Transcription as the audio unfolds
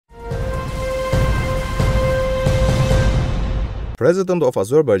President of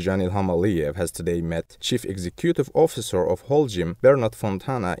Azerbaijan Ilham Aliyev has today met Chief Executive Officer of Holcim Bernard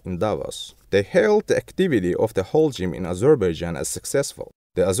Fontana in Davos. They hailed the activity of the Holcim in Azerbaijan as successful.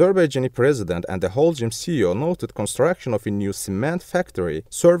 The Azerbaijani president and the Holcim CEO noted construction of a new cement factory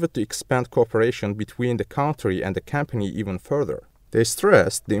served to expand cooperation between the country and the company even further. They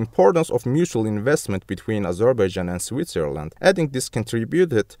stressed the importance of mutual investment between Azerbaijan and Switzerland, adding this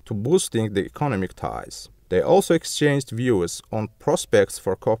contributed to boosting the economic ties. They also exchanged views on prospects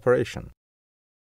for cooperation.